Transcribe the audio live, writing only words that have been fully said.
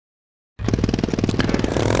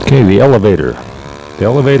Okay, the elevator. The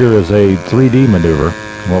elevator is a 3D maneuver.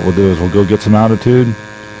 What we'll do is we'll go get some altitude.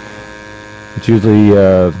 It's usually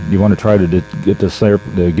you want to try to get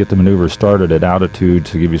the maneuver started at altitude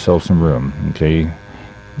to give yourself some room. Okay,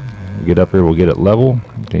 we get up here, we'll get it level.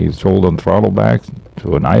 Okay, you hold the throttle back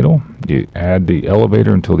to an idle. You add the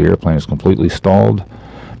elevator until the airplane is completely stalled,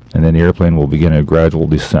 and then the airplane will begin a gradual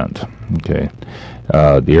descent. Okay,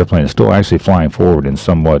 the airplane is still actually flying forward in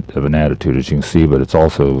somewhat of an attitude, as you can see, but it's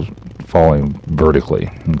also falling vertically.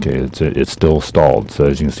 Okay, it's still stalled. So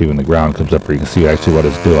as you can see, when the ground comes up here, you can see actually what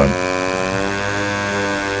it's doing.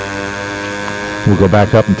 We'll go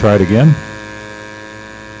back up and try it again.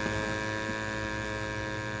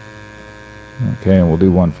 Okay, and we'll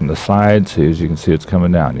do one from the side. So as you can see, it's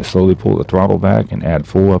coming down. You slowly pull the throttle back and add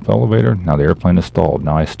full up elevator. Now the airplane is stalled.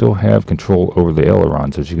 Now I still have control over the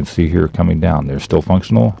ailerons, as you can see here coming down. They're still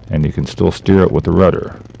functional, and you can still steer it with the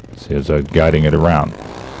rudder. See, as I'm guiding it around.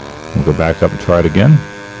 We'll go back up and try it again.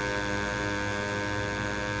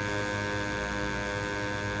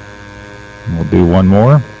 And we'll do one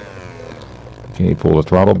more. Okay, pull the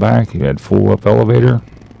throttle back, you add full up elevator,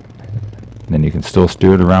 and then you can still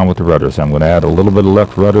steer it around with the rudder. So I'm going to add a little bit of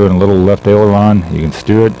left rudder and a little left aileron. You can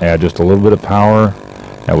steer it, add just a little bit of power,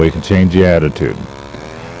 that way you can change the attitude.